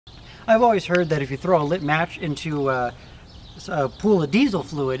I've always heard that if you throw a lit match into a pool of diesel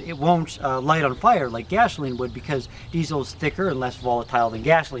fluid, it won't light on fire like gasoline would, because diesel is thicker and less volatile than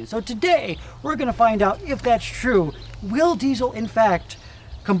gasoline. So today we're going to find out if that's true. Will diesel in fact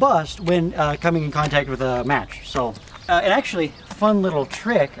combust when coming in contact with a match? So, and actually, fun little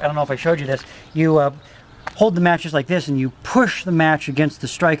trick, I don't know if I showed you this, you hold the match just like this and you push the match against the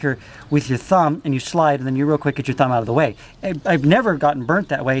striker with your thumb and you slide, and then you real quick get your thumb out of the way. I've never gotten burnt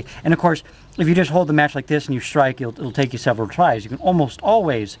that way, and of course if you just hold the match like this and you strike, it'll take you several tries. You can almost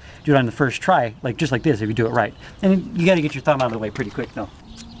always do it on the first try, like just like this, if you do it right. And you got to get your thumb out of the way pretty quick though.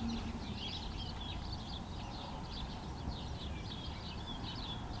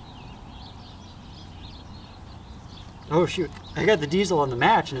 Oh shoot, I got the diesel on the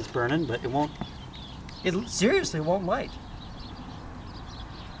match and it's burning, but it seriously won't light.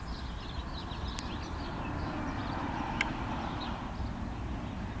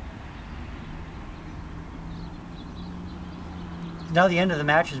 Now the end of the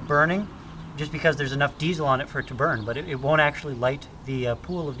match is burning just because there's enough diesel on it for it to burn, but it won't actually light the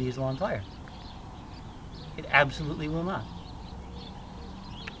pool of diesel on fire. It absolutely will not.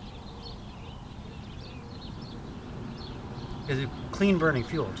 It's a clean burning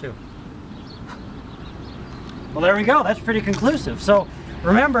fuel too. Well, there we go. That's pretty conclusive. So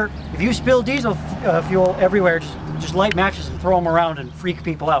remember, if you spill diesel fuel everywhere, just light matches and throw them around and freak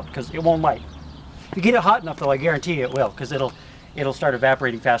people out, because it won't light. If you get it hot enough though, I guarantee you it will, because it'll start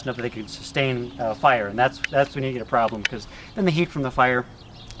evaporating fast enough that it can sustain fire, and that's when you get a problem, because then the heat from the fire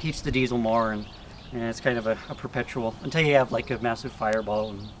heats the diesel more, and it's kind of a perpetual, until you have like a massive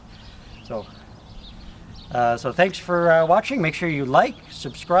fireball. And so thanks for watching. Make sure you like,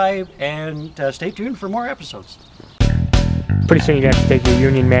 subscribe, and stay tuned for more episodes. Pretty soon you're going to have to take your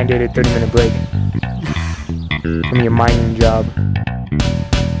union mandated 30-minute break from your mining job.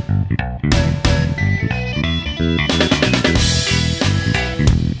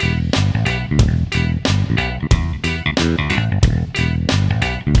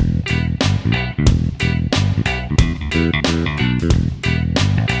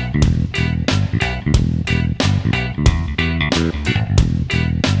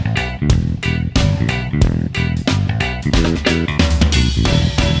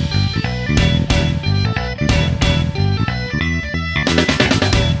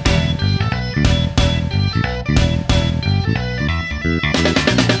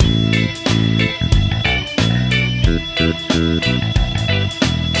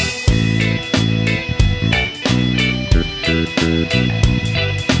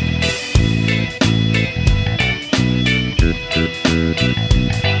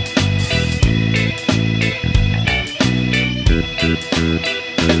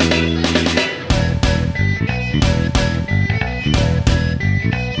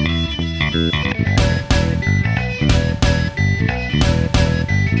 Thank you.